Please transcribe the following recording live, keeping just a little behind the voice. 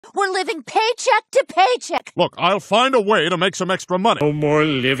We're living paycheck to paycheck. Look, I'll find a way to make some extra money. No more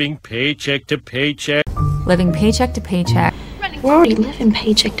living paycheck to paycheck. Living paycheck to paycheck. We're already living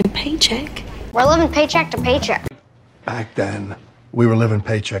paycheck to paycheck. We're living paycheck to paycheck. Back then, we were living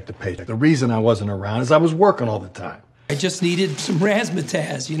paycheck to paycheck. The reason I wasn't around is I was working all the time. I just needed some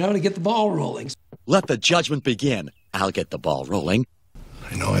razzmatazz, to get the ball rolling. Let the judgment begin. I'll get the ball rolling.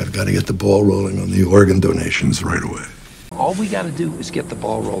 I know I've got to get the ball rolling on the organ donations right away. All we got to do is get the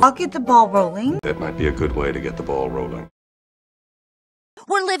ball rolling. I'll get the ball rolling. That might be a good way to get the ball rolling.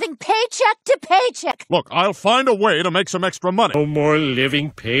 We're living paycheck to paycheck. Look, I'll find a way to make some extra money. No more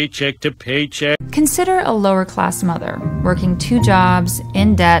living paycheck to paycheck. Consider a lower-class mother, working 2 jobs,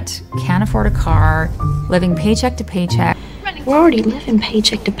 in debt, can't afford a car, living paycheck to paycheck. We're already living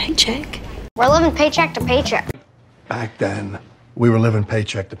paycheck to paycheck. We're living paycheck to paycheck. Back then, we were living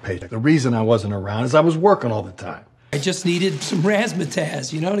paycheck to paycheck. The reason I wasn't around is I was working all the time. I just needed some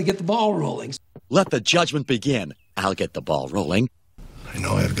razzmatazz, to get the ball rolling. Let the judgment begin. I'll get the ball rolling. I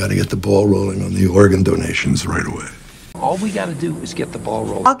know I've got to get the ball rolling on the organ donations right away. All we got to do is get the ball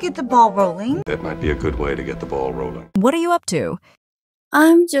rolling. I'll get the ball rolling. That might be a good way to get the ball rolling. What are you up to?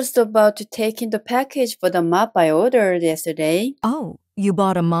 I'm just about to take in the package for the mop I ordered yesterday. Oh, you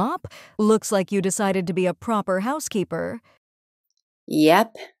bought a mop? Looks like you decided to be a proper housekeeper.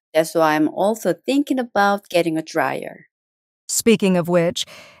 Yep, that's why I'm also thinking about getting a dryer. Speaking of which,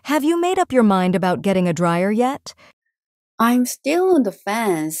 have you made up your mind about getting a dryer yet? I'm still on the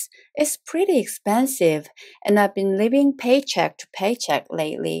fence. It's pretty expensive, and I've been living paycheck to paycheck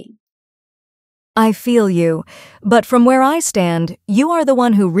lately. I feel you, but from where I stand, you are the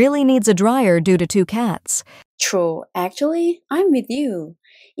one who really needs a dryer due to 2 cats. True, actually, I'm with you.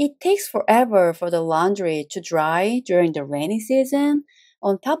 It takes forever for the laundry to dry during the rainy season.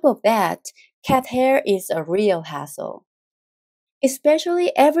 On top of that, cat hair is a real hassle.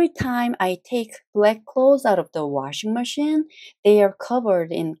 Especially every time I take black clothes out of the washing machine, they are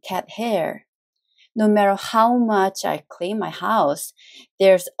covered in cat hair. No matter how much I clean my house,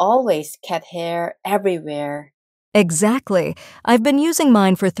 there's always cat hair everywhere. Exactly. I've been using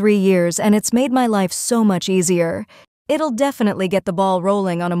mine for 3 years and it's made my life so much easier. It'll definitely get the ball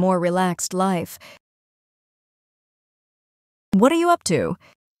rolling on a more relaxed life. What are you up to?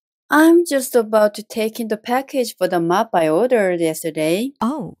 I'm just about to take in the package for the mop I ordered yesterday.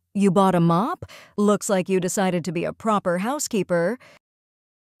 Oh, you bought a mop? Looks like you decided to be a proper housekeeper.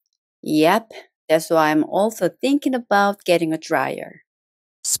 Yep, that's why I'm also thinking about getting a dryer.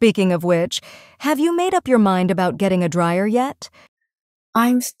 Speaking of which, have you made up your mind about getting a dryer yet?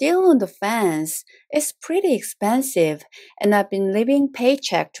 I'm still on the fence. It's pretty expensive, and I've been living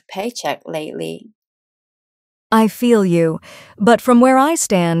paycheck to paycheck lately. I feel you, but from where I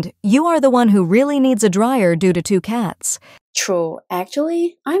stand, you are the one who really needs a dryer due to 2 cats. True,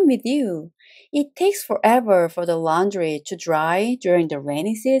 actually, I'm with you. It takes forever for the laundry to dry during the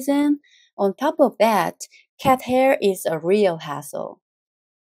rainy season. On top of that, cat hair is a real hassle.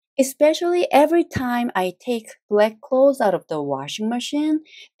 Especially every time I take black clothes out of the washing machine,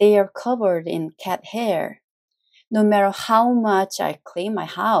 they are covered in cat hair. No matter how much I clean my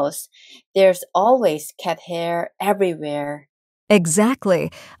house, there's always cat hair everywhere. Exactly.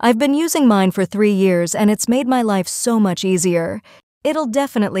 I've been using mine for 3 years and it's made my life so much easier. It'll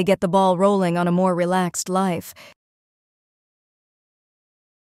definitely get the ball rolling on a more relaxed life.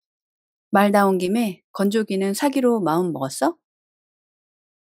 말 나온 김에 건조기는 사기로 마음 먹었어?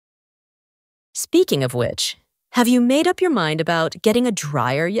 Speaking of which, have you made up your mind about getting a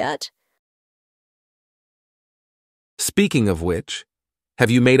dryer yet? Speaking of which, have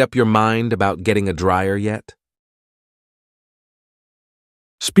you made up your mind about getting a dryer yet?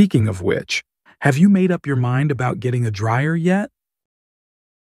 Speaking of which, have you made up your mind about getting a dryer yet?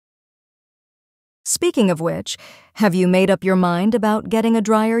 Speaking of which, have you made up your mind about getting a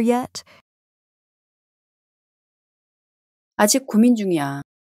dryer yet? 아직 고민 중이야.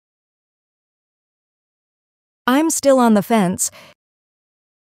 I'm still on the fence.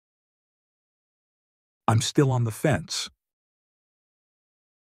 I'm still on the fence.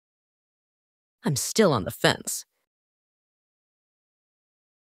 I'm still on the fence.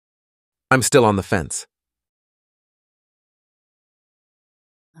 I'm still on the fence.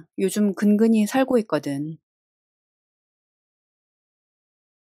 요즘 근근히 살고 있거든.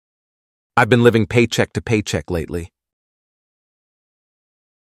 I've been living paycheck to paycheck lately.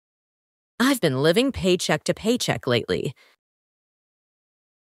 I've been living paycheck to paycheck lately.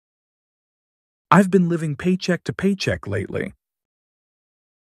 I've been living paycheck to paycheck lately.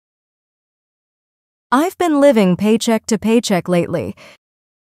 I've been living paycheck to paycheck lately.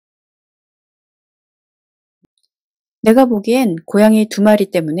 내가 보기엔 고양이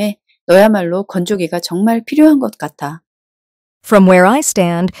 2마리 때문에 너야말로 건조기가 정말 필요한 것 같아. From where I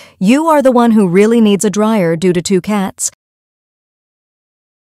stand, you are the one who really needs a dryer due to 2 cats.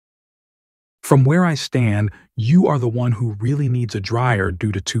 From where I stand, you are the one who really needs a dryer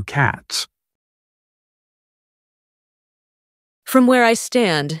due to 2 cats. From where I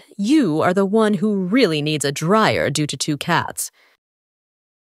stand, you are the one who really needs a dryer due to 2 cats.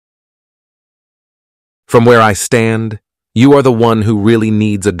 From where I stand, you are the one who really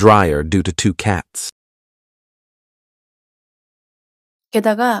needs a dryer due to 2 cats.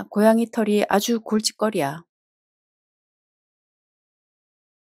 게다가 고양이 털이 아주 골칫거리야.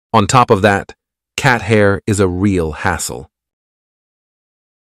 On top of that, cat hair is a real hassle.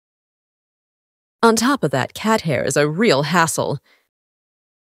 On top of that, cat hair is a real hassle.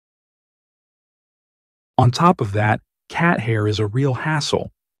 On top of that, cat hair is a real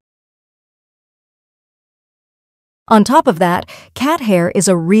hassle. On top of that, cat hair is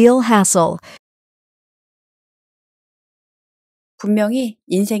a real hassle. 분명히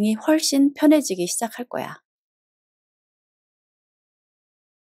인생이 훨씬 편해지기 시작할 거야.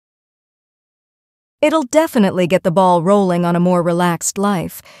 It'll definitely get the ball rolling on a more relaxed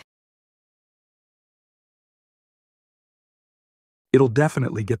life. It'll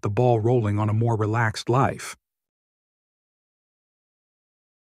definitely get the ball rolling on a more relaxed life.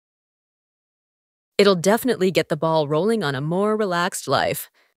 It'll definitely get the ball rolling on a more relaxed life.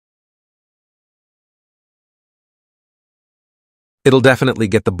 It'll definitely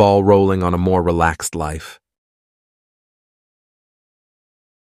get the ball rolling on a more relaxed life.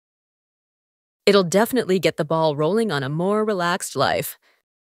 It'll definitely get the ball rolling on a more relaxed life.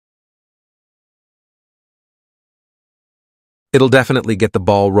 It'll definitely get the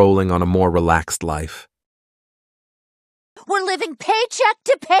ball rolling on a more relaxed life. We're living paycheck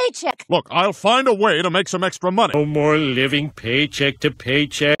to paycheck. Look, I'll find a way to make some extra money. No more living paycheck to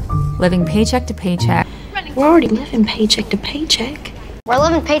paycheck. Living paycheck to paycheck. We're already living paycheck to paycheck. We're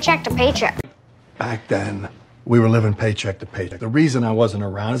living paycheck to paycheck. Back then, we were living paycheck to paycheck. The reason I wasn't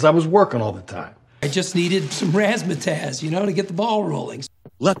around is I was working all the time. I just needed some razzmatazz, to get the ball rolling.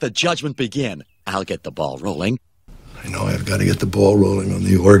 Let the judgment begin. I'll get the ball rolling. I know I've got to get the ball rolling on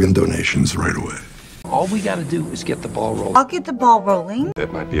the organ donations right away. All we got to do is get the ball rolling. I'll get the ball rolling.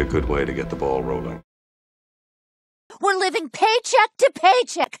 That might be a good way to get the ball rolling. We're living paycheck to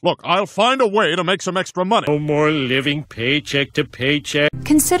paycheck. Look, I'll find a way to make some extra money. No more living paycheck to paycheck.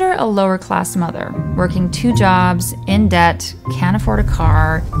 Consider a lower class mother, working 2 jobs, in debt, can't afford a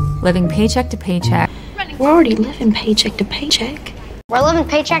car, living paycheck to paycheck. We're already living paycheck to paycheck. We're living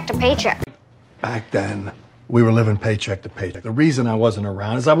paycheck to paycheck. Back then, we were living paycheck to paycheck. The reason I wasn't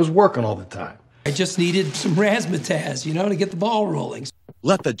around is I was working all the time. I just needed some razzmatazz, to get the ball rolling.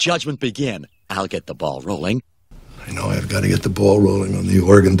 Let the judgment begin. I'll get the ball rolling. I know I've got to get the ball rolling on the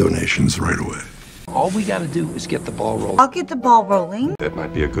organ donations right away. All we got to do is get the ball rolling. I'll get the ball rolling. That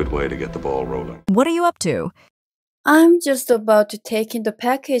might be a good way to get the ball rolling. What are you up to? I'm just about to take in the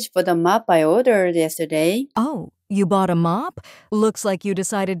package for the mop I ordered yesterday. Oh, you bought a mop? Looks like you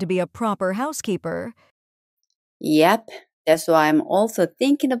decided to be a proper housekeeper. Yep, that's why I'm also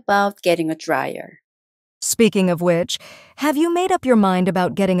thinking about getting a dryer. Speaking of which, have you made up your mind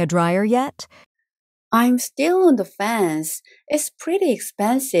about getting a dryer yet? I'm still on the fence. It's pretty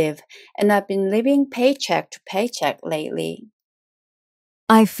expensive, and I've been living paycheck to paycheck lately.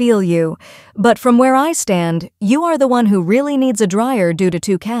 I feel you, but from where I stand, you are the one who really needs a dryer due to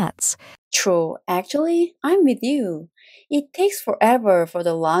 2 cats. True, actually, I'm with you. It takes forever for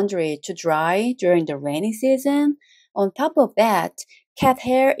the laundry to dry during the rainy season. On top of that, cat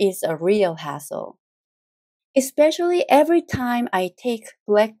hair is a real hassle. Especially every time I take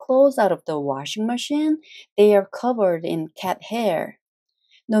black clothes out of the washing machine, they are covered in cat hair.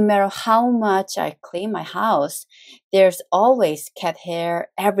 No matter how much I clean my house, there's always cat hair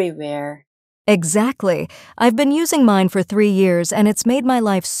everywhere. Exactly. I've been using mine for 3 years and it's made my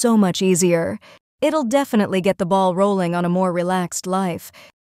life so much easier. It'll definitely get the ball rolling on a more relaxed life.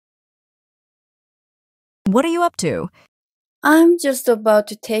 What are you up to? I'm just about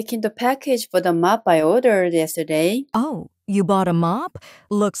to take in the package for the mop I ordered yesterday. Oh, you bought a mop?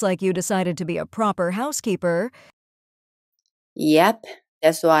 Looks like you decided to be a proper housekeeper. Yep,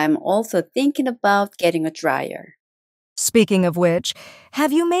 that's why I'm also thinking about getting a dryer. Speaking of which,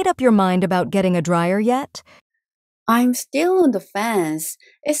 have you made up your mind about getting a dryer yet? I'm still on the fence.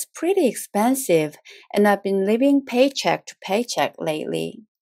 It's pretty expensive, and I've been living paycheck to paycheck lately.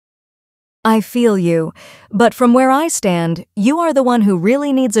 I feel you, but from where I stand, you are the one who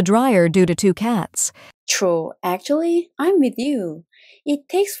really needs a dryer due to 2 cats. True, actually, I'm with you. It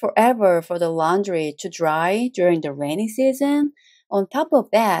takes forever for the laundry to dry during the rainy season. On top of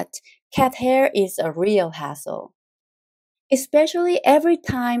that, cat hair is a real hassle. Especially every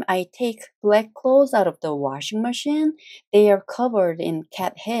time I take black clothes out of the washing machine, they are covered in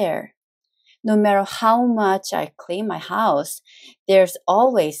cat hair. No matter how much I clean my house, there's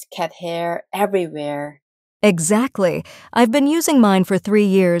always cat hair everywhere. Exactly. I've been using mine for 3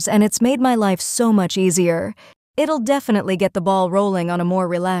 years and it's made my life so much easier. It'll definitely get the ball rolling on a more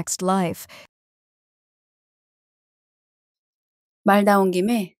relaxed life. 말 나온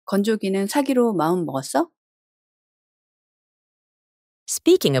김에 건조기는 사기로 마음 먹었어?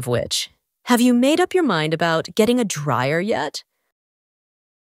 Speaking of which, have you made up your mind about getting a dryer yet?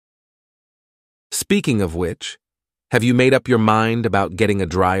 Speaking of which, have you made up your mind about getting a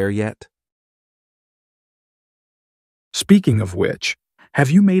dryer yet? Speaking of which,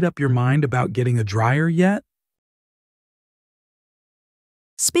 have you made up your mind about getting a dryer yet?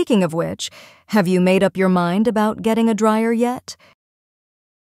 Speaking of which, have you made up your mind about getting a dryer yet?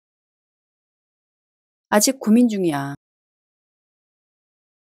 아직 고민 중이야.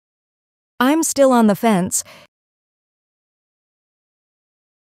 I'm still on the fence.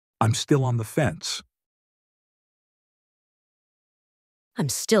 I'm still on the fence. I'm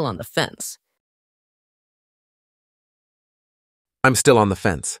still on the fence. I'm still on the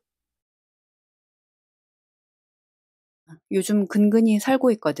fence. 요즘 근근히 살고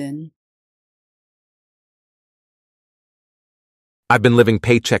있거든. I've been living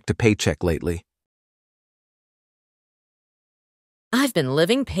paycheck to paycheck lately. I've been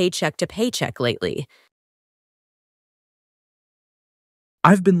living paycheck to paycheck lately.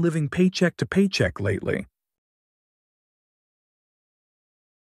 I've been living paycheck to paycheck lately.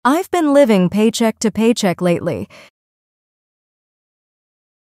 I've been living paycheck to paycheck lately.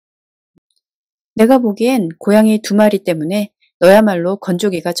 내가 보기엔 고양이 2마리 때문에 너야말로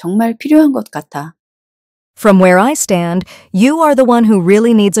건조기가 정말 필요한 것 같아. From where I stand, you are the one who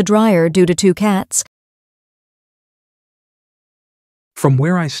really needs a dryer due to 2 cats. From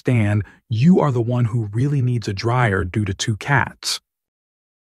where I stand, you are the one who really needs a dryer due to 2 cats.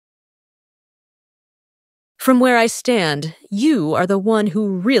 From where I stand, you are the one who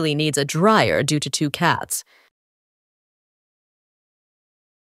really needs a dryer due to 2 cats.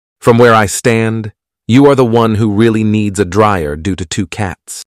 From where I stand, you are the one who really needs a dryer due to 2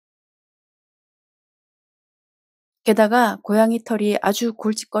 cats. 게다가 고양이 털이 아주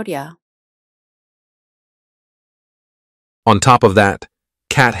골칫거리야. On top of that,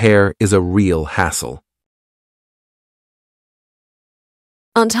 cat hair is a real hassle.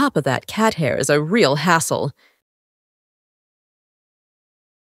 On top of that, cat hair is a real hassle.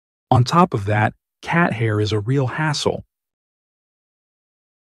 On top of that, cat hair is a real hassle.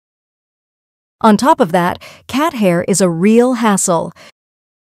 On top of that, cat hair is a real hassle.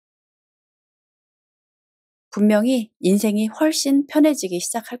 분명히 인생이 훨씬 편해지기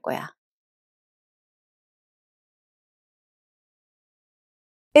시작할 거야.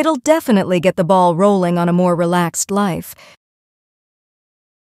 It'll definitely get the ball rolling on a more relaxed life.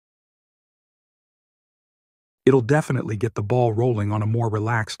 It'll definitely get the ball rolling on a more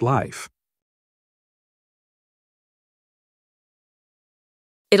relaxed life.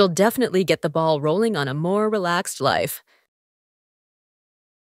 It'll definitely get the ball rolling on a more relaxed life.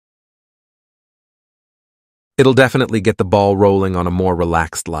 It'll definitely get the ball rolling on a more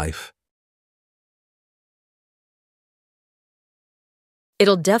relaxed life.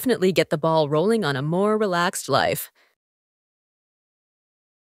 It'll definitely get the ball rolling on a more relaxed life.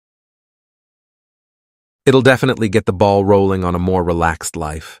 It'll definitely get the ball rolling on a more relaxed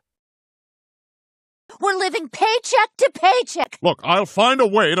life. We're living paycheck to paycheck. Look, I'll find a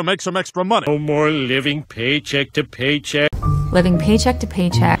way to make some extra money. No more living paycheck to paycheck. Living paycheck to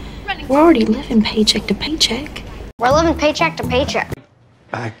paycheck. We're already living paycheck to paycheck. We're living paycheck to paycheck.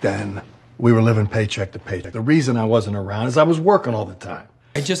 Back then, we were living paycheck to paycheck. The reason I wasn't around is I was working all the time.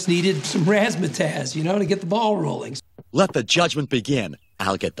 I just needed some razzmatazz, to get the ball rolling. Let the judgment begin.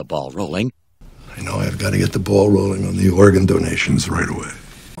 I'll get the ball rolling. I know I've got to get the ball rolling on the organ donations right away.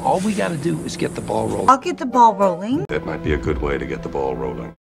 All we got to do is get the ball rolling. I'll get the ball rolling. That might be a good way to get the ball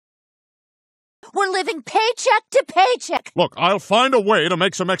rolling. We're living paycheck to paycheck. Look, I'll find a way to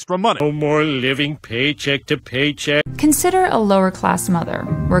make some extra money. No more living paycheck to paycheck. Consider a lower-class mother,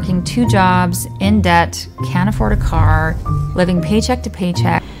 working 2 jobs, in debt, can't afford a car, living paycheck to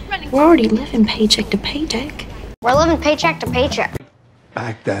paycheck. We're already living paycheck to paycheck. We're living paycheck to paycheck.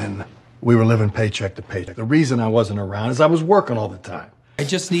 Back then, we were living paycheck to paycheck. The reason I wasn't around is I was working all the time. I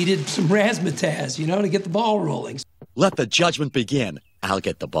just needed some razzmatazz, to get the ball rolling. Let the judgment begin. I'll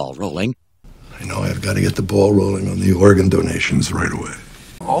get the ball rolling. I I know I've got to get the ball rolling on the organ donations right away.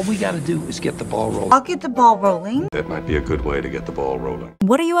 All we got to do is get the ball rolling. I'll get the ball rolling. That might be a good way to get the ball rolling.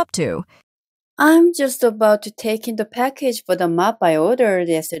 What are you up to? I'm just about to take in the package for the mop I ordered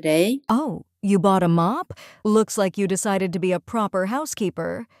yesterday. Oh, you bought a mop? Looks like you decided to be a proper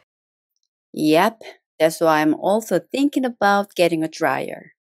housekeeper. Yep, that's why I'm also thinking about getting a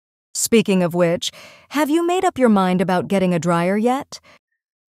dryer. Speaking of which, have you made up your mind about getting a dryer yet?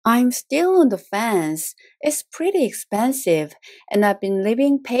 I'm still on the fence. It's pretty expensive, and I've been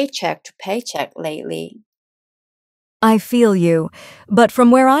living paycheck to paycheck lately. I feel you, but from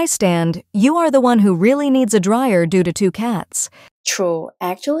where I stand, you are the one who really needs a dryer due to 2 cats. True,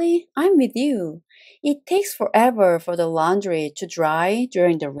 actually, I'm with you. It takes forever for the laundry to dry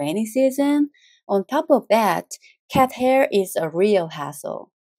during the rainy season. On top of that, cat hair is a real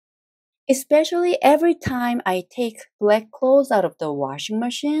hassle. Especially every time I take black clothes out of the washing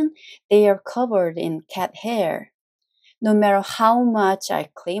machine, they are covered in cat hair. No matter how much I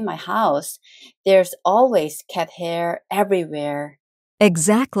clean my house, there's always cat hair everywhere.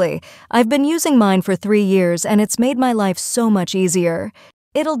 Exactly. I've been using mine for 3 years and it's made my life so much easier.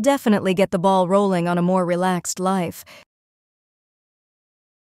 It'll definitely get the ball rolling on a more relaxed life.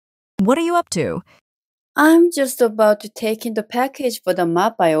 What are you up to? I'm just about to take in the package for the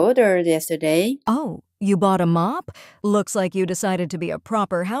mop I ordered yesterday. Oh, you bought a mop? Looks like you decided to be a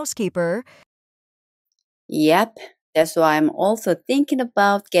proper housekeeper. Yep, that's why I'm also thinking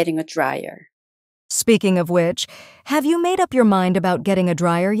about getting a dryer. Speaking of which, have you made up your mind about getting a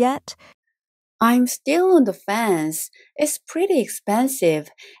dryer yet? I'm still on the fence. It's pretty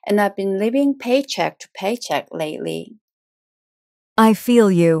expensive, and I've been living paycheck to paycheck lately. I feel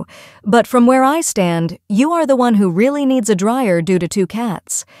you, but from where I stand, you are the one who really needs a dryer due to 2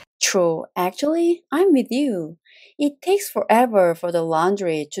 cats. True, actually, I'm with you. It takes forever for the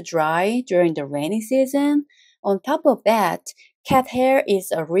laundry to dry during the rainy season. On top of that, cat hair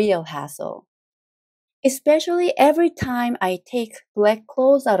is a real hassle. Especially every time I take black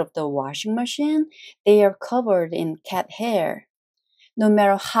clothes out of the washing machine, they are covered in cat hair. No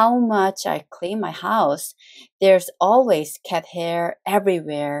matter how much I clean my house, there's always cat hair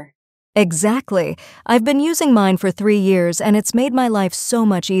everywhere. Exactly. I've been using mine for 3 years and it's made my life so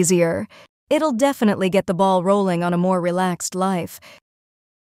much easier. It'll definitely get the ball rolling on a more relaxed life.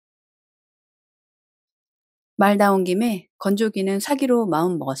 말 나온 김에 건조기는 사기로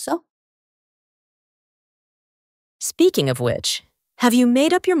마음 먹었어? Speaking of which, have you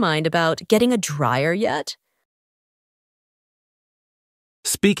made up your mind about getting a dryer yet?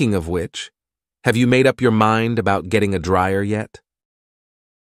 Speaking of which, have you made up your mind about getting a dryer yet?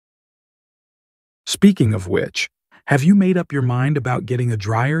 Speaking of which, have you made up your mind about getting a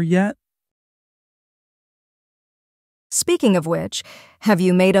dryer yet? Speaking of which, have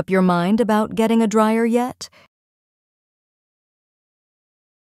you made up your mind about getting a dryer yet?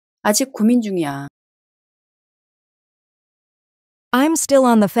 아직 고민 중이야. I'm still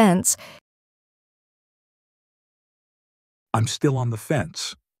on the fence. I'm still on the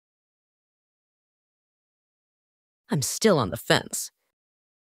fence. I'm still on the fence.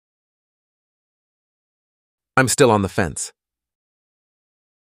 I'm still on the fence.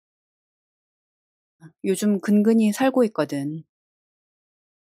 요즘 근근히 살고 있거든.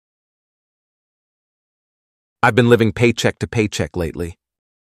 I've been living paycheck to paycheck lately.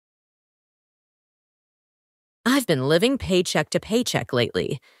 I've been living paycheck to paycheck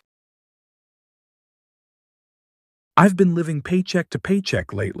lately. I've been living paycheck to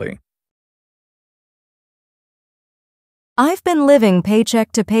paycheck lately. I've been living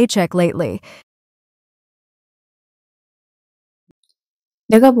paycheck to paycheck lately.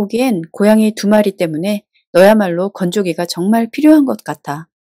 내가 보기엔 고양이 2마리 때문에 너야말로 건조기가 정말 필요한 것 같아.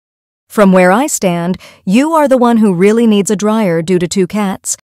 From where I stand, you are the one who really needs a dryer due to 2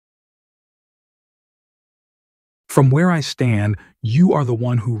 cats. From where I stand, you are the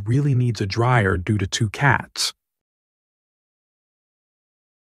one who really needs a dryer due to 2 cats.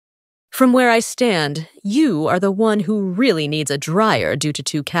 From where I stand, you are the one who really needs a dryer due to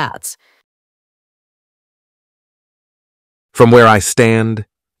 2 cats. From where I stand,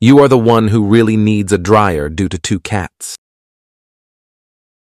 you are the one who really needs a dryer due to 2 cats.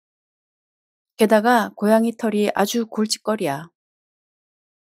 게다가 고양이 털이 아주 골칫거리야.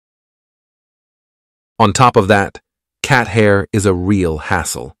 On top of that, cat hair is a real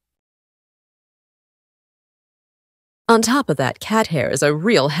hassle. On top of that, cat hair is a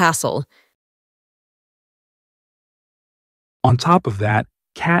real hassle. On top of that,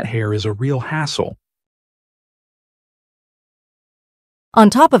 cat hair is a real hassle. On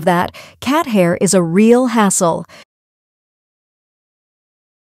top of that, cat hair is a real hassle.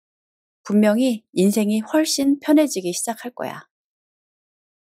 분명히 인생이 훨씬 편해지기 시작할 거야.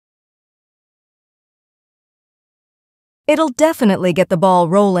 It'll definitely get the ball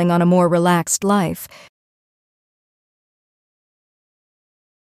rolling on a more relaxed life.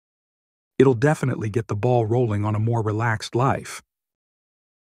 It'll definitely get the ball rolling on a more relaxed life.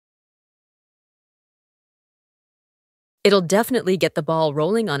 It'll definitely get the ball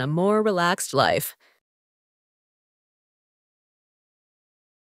rolling on a more relaxed life.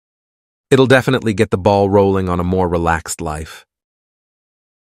 It'll definitely get the ball rolling on a more relaxed life.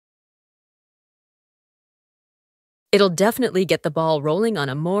 It'll definitely get the ball rolling on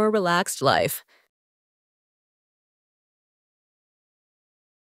a more relaxed life.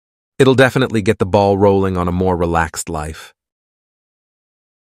 It'll definitely get the ball rolling on a more relaxed life.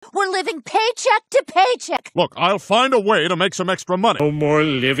 We're living paycheck to paycheck. Look, I'll find a way to make some extra money. No more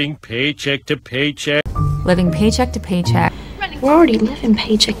living paycheck to paycheck. Living paycheck to paycheck. We're already living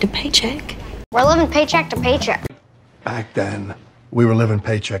paycheck to paycheck. We're living paycheck to paycheck. Back then, we were living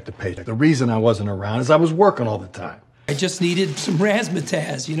paycheck to paycheck. The reason I wasn't around is I was working all the time. I just needed some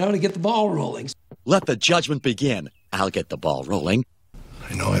razzmatazz, to get the ball rolling. Let the judgment begin. I'll get the ball rolling.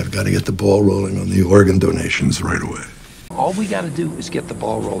 I know I've got to get the ball rolling on the organ donations right away. All we got to do is get the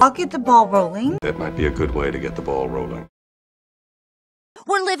ball rolling. I'll get the ball rolling. That might be a good way to get the ball rolling.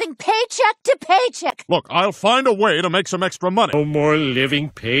 We're living paycheck to paycheck. Look, I'll find a way to make some extra money. No more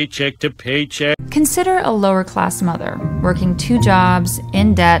living paycheck to paycheck. Consider a lower class mother, working 2 jobs,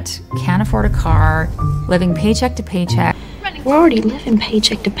 in debt, can't afford a car, living paycheck to paycheck. We're already living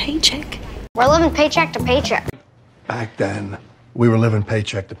paycheck to paycheck. We're living paycheck to paycheck. Back then, we were living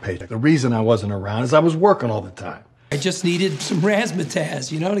paycheck to paycheck. The reason I wasn't around is I was working all the time. I just needed some razzmatazz,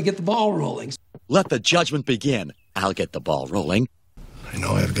 to get the ball rolling. Let the judgment begin. I'll get the ball rolling. I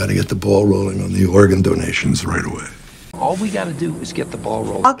know I've got to get the ball rolling on the organ donations right away. All we got to do is get the ball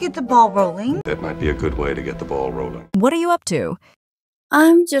rolling. I'll get the ball rolling. That might be a good way to get the ball rolling. What are you up to?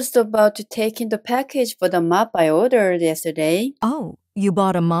 I'm just about to take in the package for the mop I ordered yesterday. Oh, you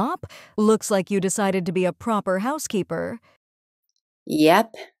bought a mop? Looks like you decided to be a proper housekeeper.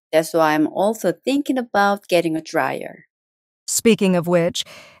 Yep, that's why I'm also thinking about getting a dryer. Speaking of which,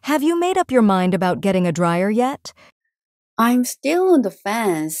 have you made up your mind about getting a dryer yet? I'm still on the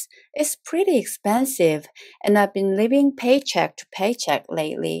fence. It's pretty expensive, and I've been living paycheck to paycheck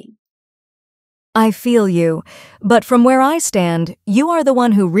lately. I feel you, but from where I stand, you are the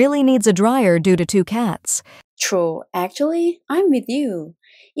one who really needs a dryer due to 2 cats. True, actually, I'm with you.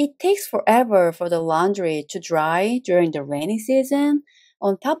 It takes forever for the laundry to dry during the rainy season.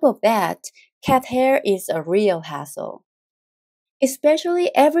 On top of that, cat hair is a real hassle.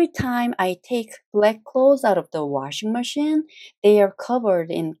 Especially every time I take black clothes out of the washing machine, they are covered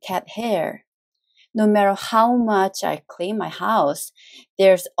in cat hair. No matter how much I clean my house,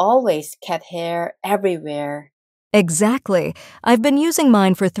 there's always cat hair everywhere. Exactly. I've been using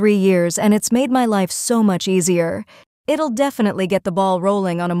mine for 3 years and it's made my life so much easier. It'll definitely get the ball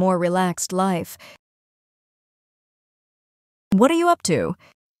rolling on a more relaxed life. What are you up to?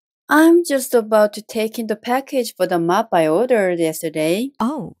 I'm just about to take in the package for the mop I ordered yesterday.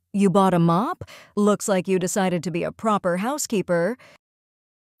 Oh, you bought a mop? Looks like you decided to be a proper housekeeper.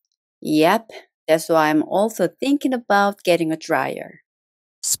 Yep, that's why I'm also thinking about getting a dryer.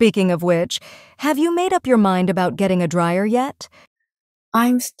 Speaking of which, have you made up your mind about getting a dryer yet?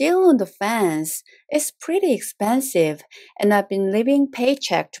 I'm still on the fence. It's pretty expensive, and I've been living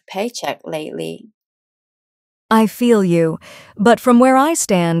paycheck to paycheck lately. I feel you, but from where I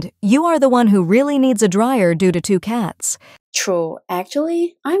stand, you are the one who really needs a dryer due to 2 cats. True,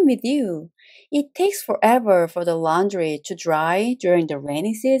 actually, I'm with you. It takes forever for the laundry to dry during the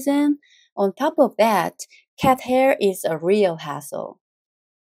rainy season. On top of that, cat hair is a real hassle.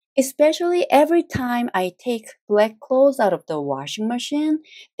 Especially every time I take black clothes out of the washing machine,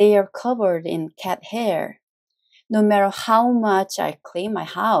 they are covered in cat hair. No matter how much I clean my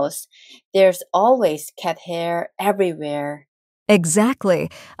house, there's always cat hair everywhere. Exactly.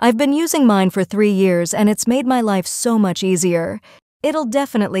 I've been using mine for 3 years and it's made my life so much easier. It'll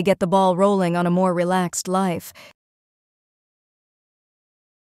definitely get the ball rolling on a more relaxed life.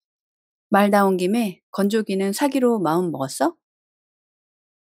 말 나온 김에 건조기는 사기로 마음 먹었어?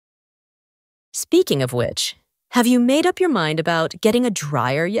 Speaking of which, have you made up your mind about getting a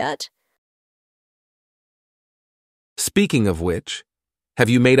dryer yet? Speaking of which, have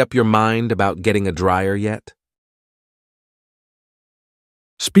you made up your mind about getting a dryer yet?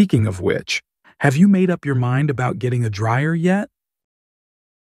 Speaking of which, have you made up your mind about getting a dryer yet?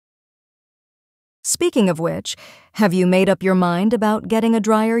 Speaking of which, have you made up your mind about getting a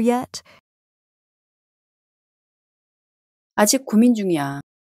dryer yet? 아직 고민 중이야.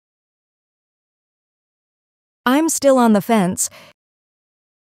 I'm still on the fence.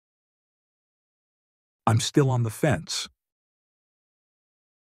 I'm still on the fence.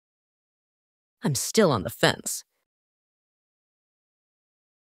 I'm still on the fence.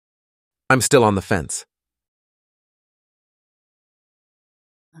 I'm still on the fence.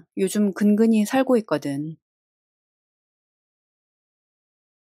 요즘 근근히 살고 있거든.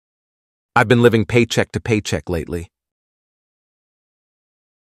 I've been living paycheck to paycheck lately.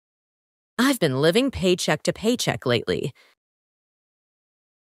 I've been living paycheck to paycheck lately.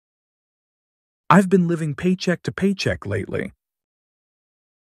 I've been living paycheck to paycheck lately.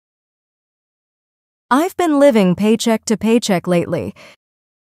 I've been living paycheck to paycheck lately.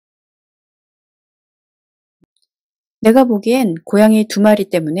 내가 보기엔 고양이 2마리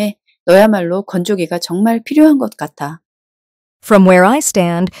때문에 너야말로 건조기가 정말 필요한 것 같아. From where I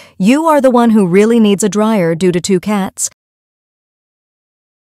stand, you are the one who really needs a dryer due to 2 cats.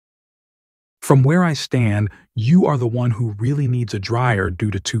 From where I stand, you are the one who really needs a dryer due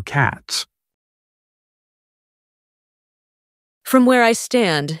to 2 cats. From where I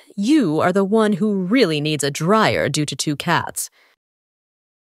stand, you are the one who really needs a dryer due to 2 cats.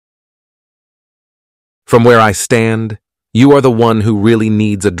 From where I stand, you are the one who really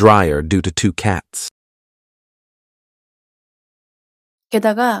needs a dryer due to 2 cats.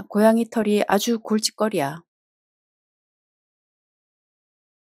 게다가 고양이 털이 아주 골칫거리야.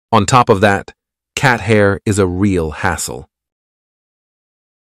 On top of that, cat hair is a real hassle.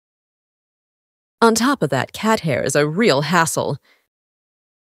 On top of that, cat hair is a real hassle.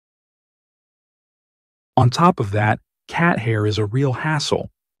 On top of that, cat hair is a real hassle.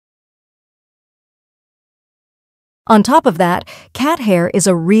 On top of that, cat hair is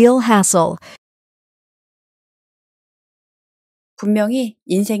a real hassle. 분명히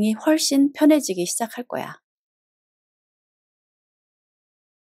인생이 훨씬 편해지기 시작할 거야.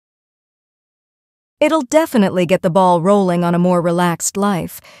 It'll definitely get the ball rolling on a more relaxed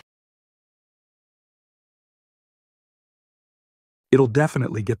life. It'll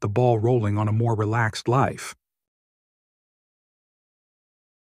definitely get the ball rolling on a more relaxed life.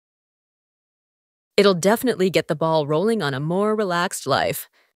 It'll definitely get the ball rolling on a more relaxed life.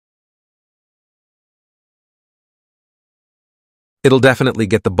 It'll definitely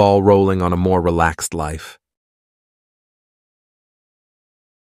get the ball rolling on a more relaxed life.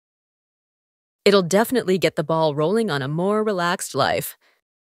 It'll definitely get the ball rolling on a more relaxed life.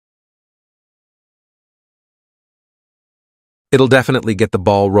 It'll definitely get the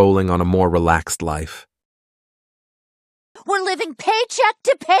ball rolling on a more relaxed life. We're living paycheck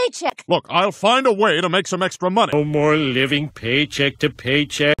to paycheck. Look, I'll find a way to make some extra money. No more living paycheck to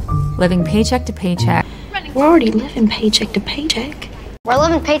paycheck. Living paycheck to paycheck. We're already living paycheck to paycheck. We're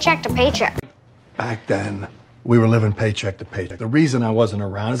living paycheck to paycheck. Back then, we were living paycheck to paycheck. The reason I wasn't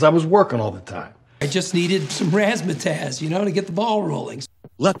around is I was working all the time. I just needed some razzmatazz, to get the ball rolling.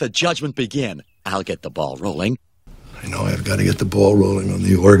 Let the judgment begin. I'll get the ball rolling. I know I've got to get the ball rolling on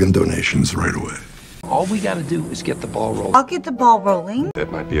the organ donations right away. All we got to do is get the ball rolling. I'll get the ball rolling.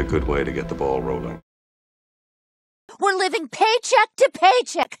 That might be a good way to get the ball rolling. We're living paycheck to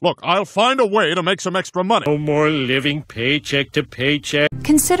paycheck. Look, I'll find a way to make some extra money. No more living paycheck to paycheck.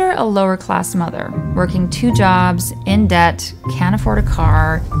 Consider a lower class mother, working 2 jobs, in debt, can't afford a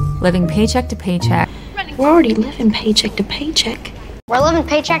car, living paycheck to paycheck. We're already living paycheck to paycheck. We're living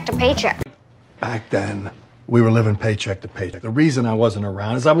paycheck to paycheck. Back then, we were living paycheck to paycheck. The reason I wasn't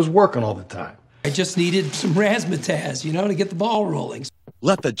around is I was working all the time. I just needed some razzmatazz, to get the ball rolling.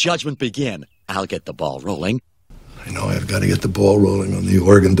 Let the judgment begin. I'll get the ball rolling. I know I've got to get the ball rolling on the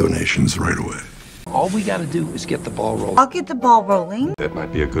organ donations right away. All we got to do is get the ball rolling. I'll get the ball rolling. That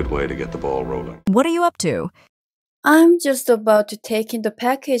might be a good way to get the ball rolling. What are you up to? I'm just about to take in the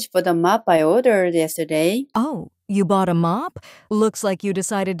package for the mop I ordered yesterday. Oh, you bought a mop? Looks like you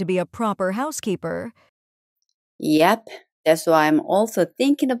decided to be a proper housekeeper. Yep, that's why I'm also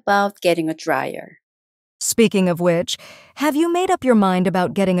thinking about getting a dryer. Speaking of which, have you made up your mind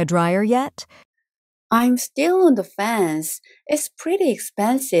about getting a dryer yet? I'm still on the fence. It's pretty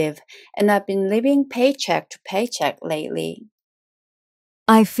expensive, and I've been living paycheck to paycheck lately.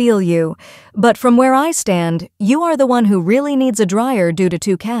 I feel you, but from where I stand, you are the one who really needs a dryer due to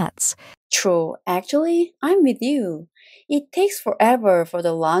 2 cats. True, actually, I'm with you. It takes forever for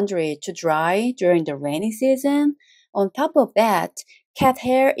the laundry to dry during the rainy season. On top of that, cat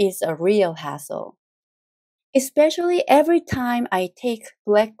hair is a real hassle. Especially every time I take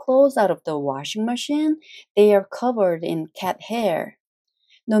black clothes out of the washing machine, they are covered in cat hair.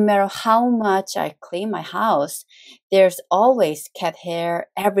 No matter how much I clean my house, there's always cat hair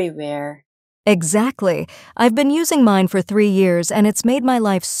everywhere. Exactly. I've been using mine for 3 years and it's made my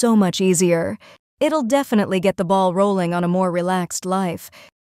life so much easier. It'll definitely get the ball rolling on a more relaxed life.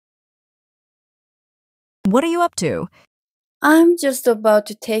 What are you up to? I'm just about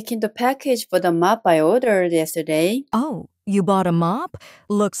to take in the package for the mop I ordered yesterday. Oh, you bought a mop?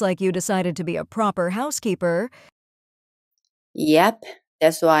 Looks like you decided to be a proper housekeeper. Yep,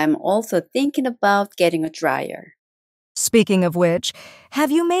 that's why I'm also thinking about getting a dryer. Speaking of which, have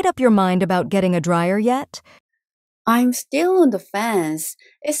you made up your mind about getting a dryer yet? I'm still on the fence.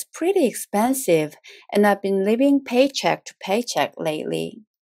 It's pretty expensive, and I've been living paycheck to paycheck lately.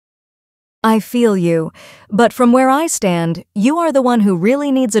 I feel you, but from where I stand, you are the one who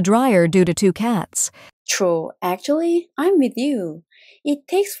really needs a dryer due to 2 cats. True, actually, I'm with you. It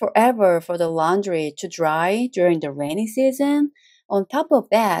takes forever for the laundry to dry during the rainy season. On top of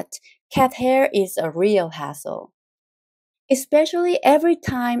that, cat hair is a real hassle. Especially every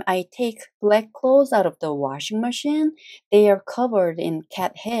time I take black clothes out of the washing machine, they are covered in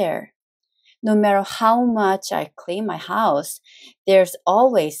cat hair. No matter how much I clean my house, there's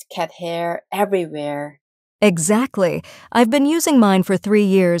always cat hair everywhere. Exactly. I've been using mine for 3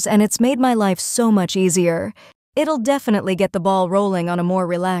 years and it's made my life so much easier. It'll definitely get the ball rolling on a more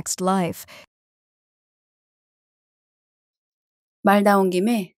relaxed life. 말 나온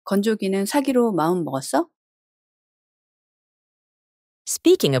김에 건조기는 사기로 마음 먹었어?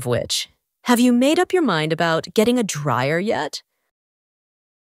 Speaking of which, have you made up your mind about getting a dryer yet?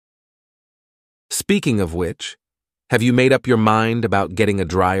 Speaking of which, have you made up your mind about getting a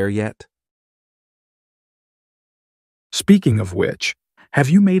dryer yet? Speaking of which, have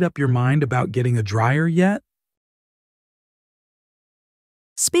you made up your mind about getting a dryer yet?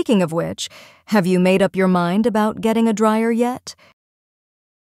 Speaking of which, have you made up your mind about getting a dryer yet?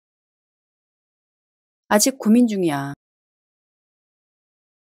 아직 고민 중이야.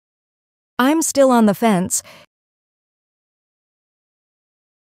 I'm still on the fence.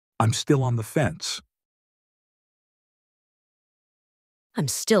 I'm still on the fence. I'm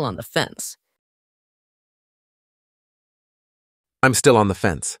still on the fence. I'm still on the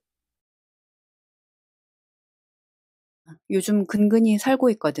fence. 요즘 근근히 살고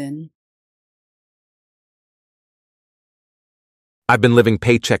있거든. I've been living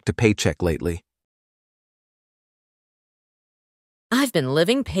paycheck to paycheck lately. I've been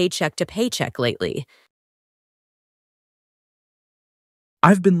living paycheck to paycheck lately.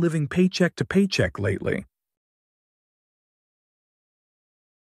 I've been living paycheck to paycheck lately.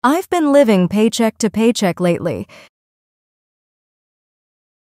 I've been living paycheck to paycheck lately.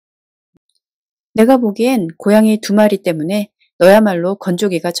 내가 보기엔 고양이 2마리 때문에 너야말로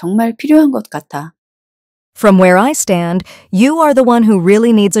건조기가 정말 필요한 것 같아. From where I stand, you are the one who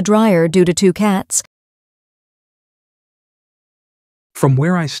really needs a dryer due to 2 cats. From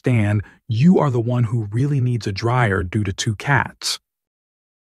where I stand, you are the one who really needs a dryer due to 2 cats.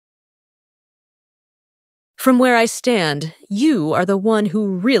 From where I stand, you are the one who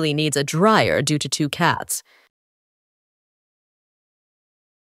really needs a dryer due to 2 cats.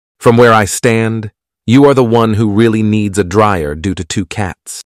 From where I stand, you are the one who really needs a dryer due to 2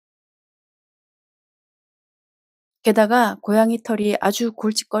 cats. 게다가 고양이 털이 아주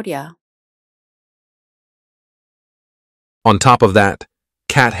골칫거리야. On top of that,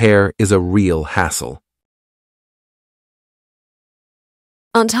 cat hair is a real hassle.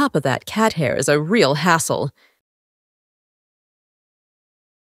 On top of that, cat hair is a real hassle.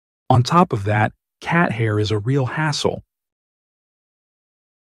 On top of that, cat hair is a real hassle.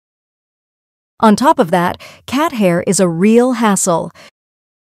 On top of that, cat hair is a real hassle.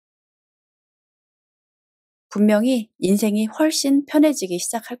 분명히 인생이 훨씬 편해지기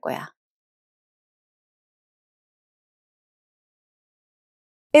시작할 거야.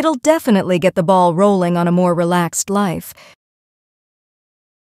 It'll definitely get the ball rolling on a more relaxed life.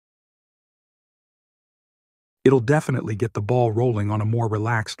 It'll definitely get the ball rolling on a more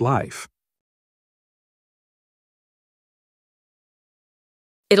relaxed life.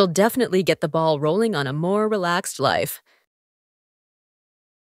 It'll definitely get the ball rolling on a more relaxed life.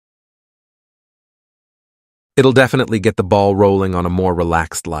 It'll definitely get the ball rolling on a more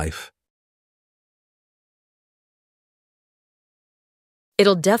relaxed life.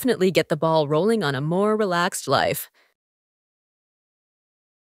 It'll definitely get the ball rolling on a more relaxed life.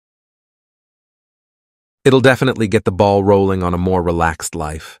 It'll definitely get the ball rolling on a more relaxed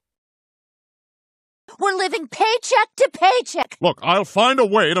life. We're living paycheck to paycheck. Look, I'll find a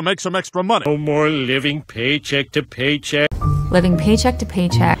way to make some extra money. No more living paycheck to paycheck. Living paycheck to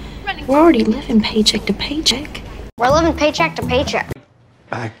paycheck. We're already living paycheck to paycheck. We're living paycheck to paycheck.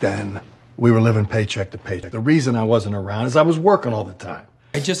 Back then, we were living paycheck to paycheck. The reason I wasn't around is I was working all the time.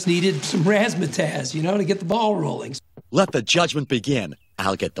 I just needed some razzmatazz, to get the ball rolling. Let the judgment begin.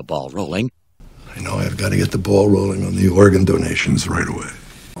 I'll get the ball rolling. I know I've got to get the ball rolling on the organ donations right away.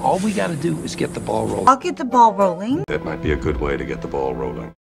 All we got to do is get the ball rolling. I'll get the ball rolling. That might be a good way to get the ball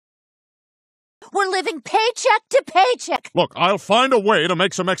rolling. We're living paycheck to paycheck. Look, I'll find a way to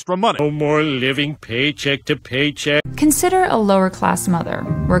make some extra money. No more living paycheck to paycheck. Consider a lower class mother,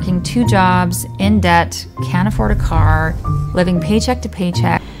 working 2 jobs, in debt, can't afford a car, living paycheck to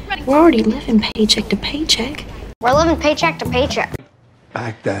paycheck. We're already living paycheck to paycheck. We're living paycheck to paycheck.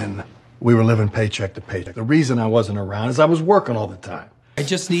 Back then, we were living paycheck to paycheck. The reason I wasn't around is I was working all the time. I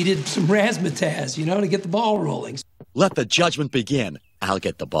just needed some razzmatazz, to get the ball rolling. Let the judgment begin. I'll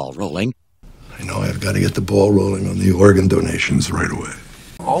get the ball rolling. I know I've got to get the ball rolling on the organ donations right away.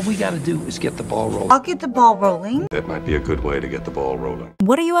 All we got to do is get the ball rolling. I'll get the ball rolling. That might be a good way to get the ball rolling.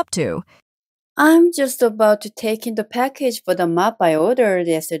 What are you up to? I'm just about to take in the package for the mop I ordered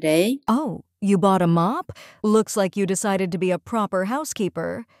yesterday. Oh, you bought a mop? Looks like you decided to be a proper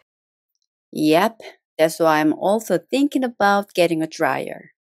housekeeper. Yep, that's why I'm also thinking about getting a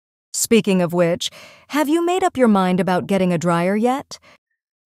dryer. Speaking of which, have you made up your mind about getting a dryer yet?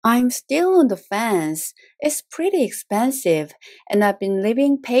 I'm still on the fence. It's pretty expensive, and I've been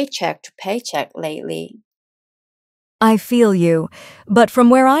living paycheck to paycheck lately. I feel you, but from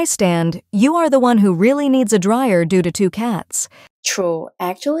where I stand, you are the one who really needs a dryer due to 2 cats. True,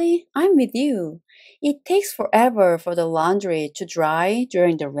 actually, I'm with you. It takes forever for the laundry to dry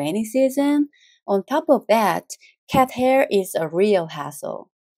during the rainy season. On top of that, cat hair is a real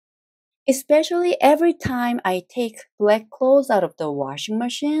hassle. Especially every time I take black clothes out of the washing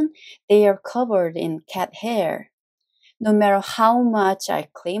machine, they are covered in cat hair. No matter how much I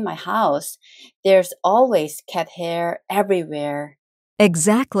clean my house, there's always cat hair everywhere.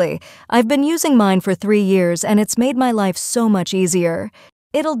 Exactly. I've been using mine for 3 years and it's made my life so much easier.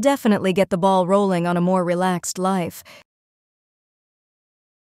 It'll definitely get the ball rolling on a more relaxed life.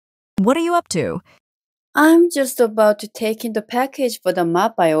 What are you up to? I'm just about to take in the package for the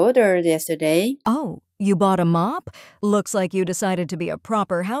mop I ordered yesterday. Oh, you bought a mop? Looks like you decided to be a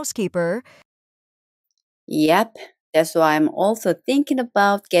proper housekeeper. Yep, that's why I'm also thinking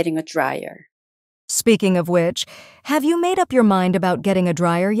about getting a dryer. Speaking of which, have you made up your mind about getting a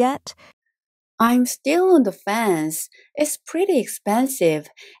dryer yet? I'm still on the fence. It's pretty expensive,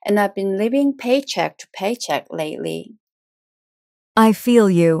 and I've been living paycheck to paycheck lately. I feel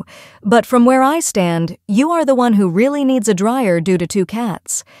you, but from where I stand, you are the one who really needs a dryer due to 2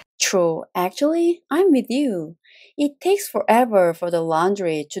 cats. True, actually, I'm with you. It takes forever for the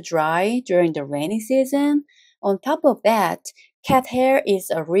laundry to dry during the rainy season. On top of that, cat hair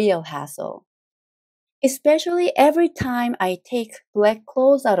is a real hassle. Especially every time I take black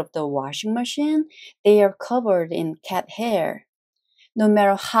clothes out of the washing machine, they are covered in cat hair. No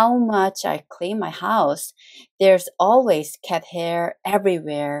matter how much I clean my house, there's always cat hair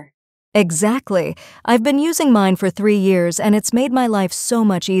everywhere. Exactly. I've been using mine for 3 years and it's made my life so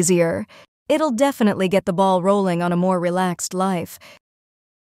much easier. It'll definitely get the ball rolling on a more relaxed life.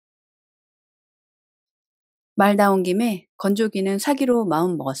 말 나온 김에 건조기는 사기로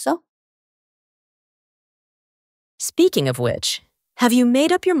마음 먹었어? Speaking of which, have you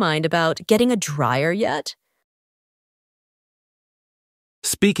made up your mind about getting a dryer yet?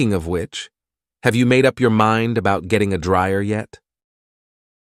 Speaking of which, have you made up your mind about getting a dryer yet?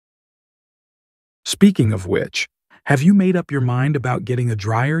 Speaking of which, have you made up your mind about getting a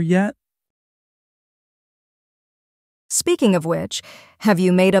dryer yet? Speaking of which, have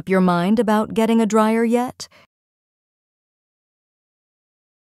you made up your mind about getting a dryer yet?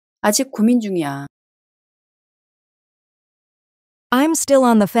 아직 고민 중이야. I'm still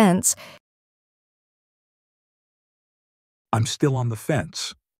on the fence. I'm still on the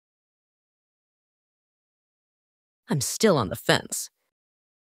fence. I'm still on the fence.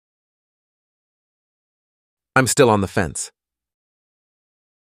 I'm still on the fence.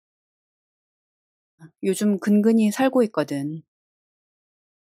 요즘 근근히 살고 있거든.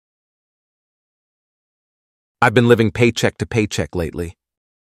 I've been living paycheck to paycheck lately.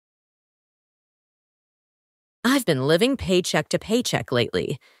 I've been living paycheck to paycheck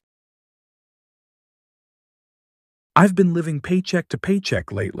lately. I've been living paycheck to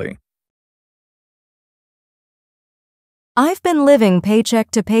paycheck lately. I've been living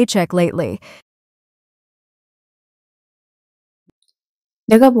paycheck to paycheck lately.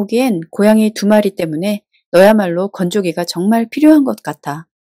 내가 보기엔 고양이 2마리 때문에 너야말로 건조기가 정말 필요한 것 같아.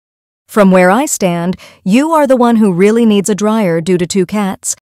 From where I stand, you are the one who really needs a dryer due to 2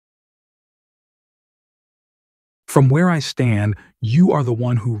 cats. From where I stand, you are the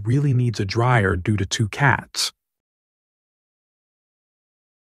one who really needs a dryer due to 2 cats.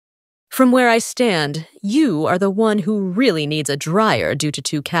 From where I stand, you are the one who really needs a dryer due to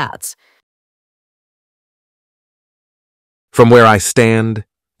 2 cats. From where I stand,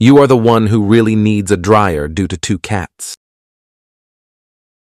 you are the one who really needs a dryer due to 2 cats.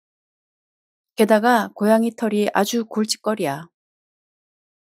 게다가 고양이 털이 아주 골칫거리야.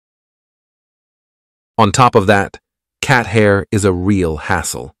 On top of that, cat hair is a real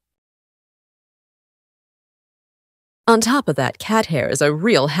hassle. On top of that, cat hair is a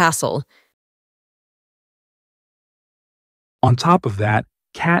real hassle. On top of that,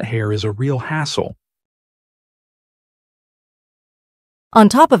 cat hair is a real hassle. On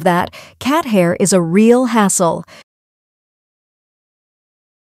top of that, cat hair is a real hassle.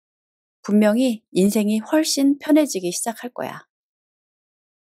 분명히 인생이 훨씬 편해지기 시작할 거야.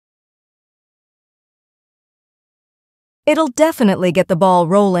 It'll definitely get the ball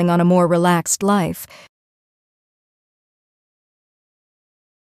rolling on a more relaxed life.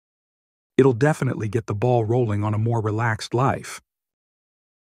 It'll definitely get the ball rolling on a more relaxed life.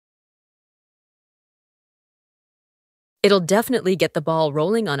 It'll definitely get the ball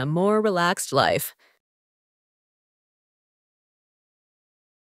rolling on a more relaxed life.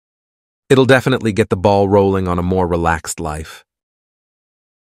 It'll definitely get the ball rolling on a more relaxed life.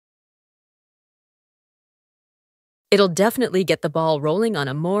 It'll definitely get the ball rolling on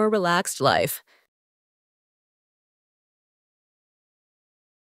a more relaxed life.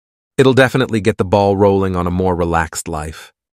 It'll definitely get the ball rolling on a more relaxed life.